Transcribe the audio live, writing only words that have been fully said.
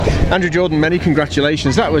Andrew Jordan, many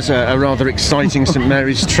congratulations. That was a rather exciting St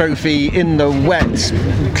Mary's Trophy in the wet,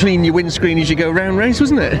 clean your windscreen as you go round race,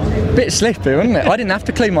 wasn't it? Bit slippy, wasn't it? I didn't have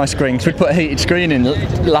to clean my screen because we put a heated screen in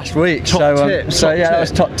last week. Top tip. That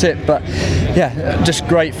was top tip. But yeah, just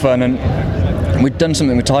great fun. And we'd done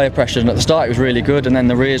something with tyre pressure, and at the start it was really good, and then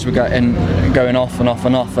the rears were going off and off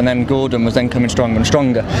and off, and then Gordon was then coming stronger and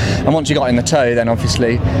stronger. And once you got in the tow, then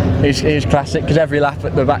obviously it was classic, because every lap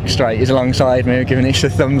at the back straight he's alongside me, giving each a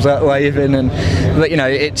thumbs up, waving. But you know,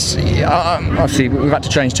 it's obviously we've had to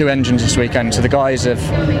change 2 engines this weekend, so the guys have,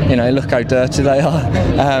 you know, look how dirty they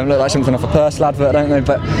are. Look like something off a Purcell advert, don't they?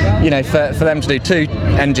 But you know, for them to do 2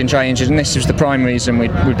 engine changes, and this was the prime reason we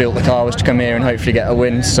built the car, was to come here and hopefully get a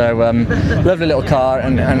win. So lovely little car,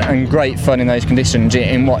 and great fun in those conditions,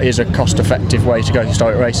 in what is a cost-effective way to go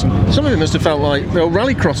historic racing. Some of it must have felt like the old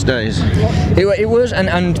rallycross days. It was,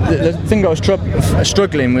 and the thing I was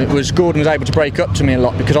struggling with was Gordon was able to break up to me a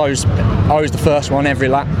lot, because I was the first one every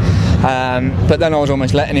lap. But then I was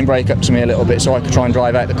almost letting him break up to me a little bit so I could try and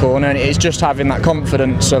drive out the corner, and it's just having that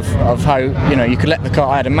confidence of how, you know, you could let the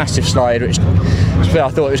car. I had a massive slide which I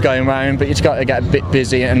thought it was going round, but you just got to get a bit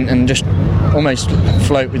busy and just almost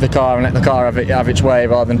float with the car and let the car have its way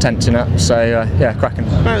rather than tensing up. So yeah, cracking.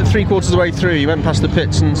 About 3/4 of the way through, you went past the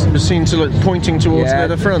pits and was seen to look pointing towards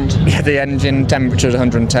the front. Yeah, the engine temperature is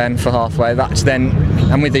 110 for halfway. That's then,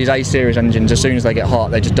 and with these A series engines, as soon as they get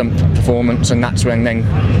hot, they just dump performance, and that's when then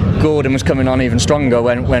Gordon was coming on even stronger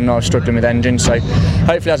when I was struggling with engine. So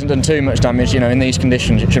hopefully it hasn't done too much damage. You know, in these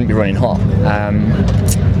conditions it shouldn't be running hot.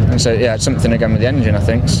 And so yeah, it's something again with the engine, I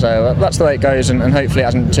think. So that's the way it goes, and hopefully it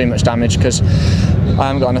hasn't done too much damage, because I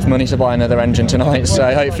haven't got enough money to buy another engine tonight.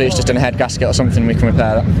 So hopefully it's just in a head gasket or something, we can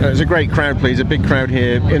repair that. It's a great crowd, please. A big crowd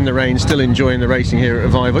here in the rain, still enjoying the racing here at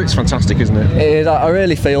Revival. It's fantastic, isn't it? It is. I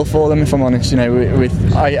really feel for them, if I'm honest. You know,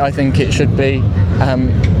 I think it should be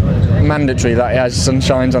mandatory that it has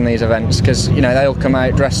sunshines on these events, because you know they all come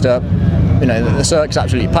out dressed up. You know, the circuit's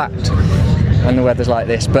absolutely packed, and the weather's like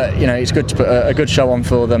this, but you know, it's good to put a good show on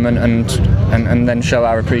for them, and then show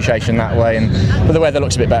our appreciation that way. But the weather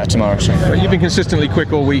looks a bit better tomorrow. So. Well, you've been consistently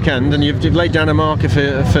quick all weekend, and you've laid down a marker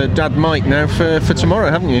for Dad Mike now for tomorrow,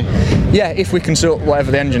 haven't you? Yeah, if we can sort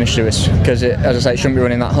whatever the engine issue is, because as I say, it shouldn't be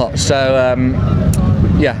running that hot. So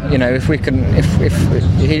yeah, you know, if we can, if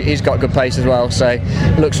he's got good pace as well, so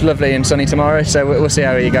it looks lovely and sunny tomorrow. So we'll see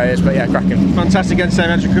how he goes. But yeah, cracking. Fantastic again,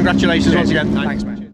 Andrew. Congratulations once again. Thanks, mate.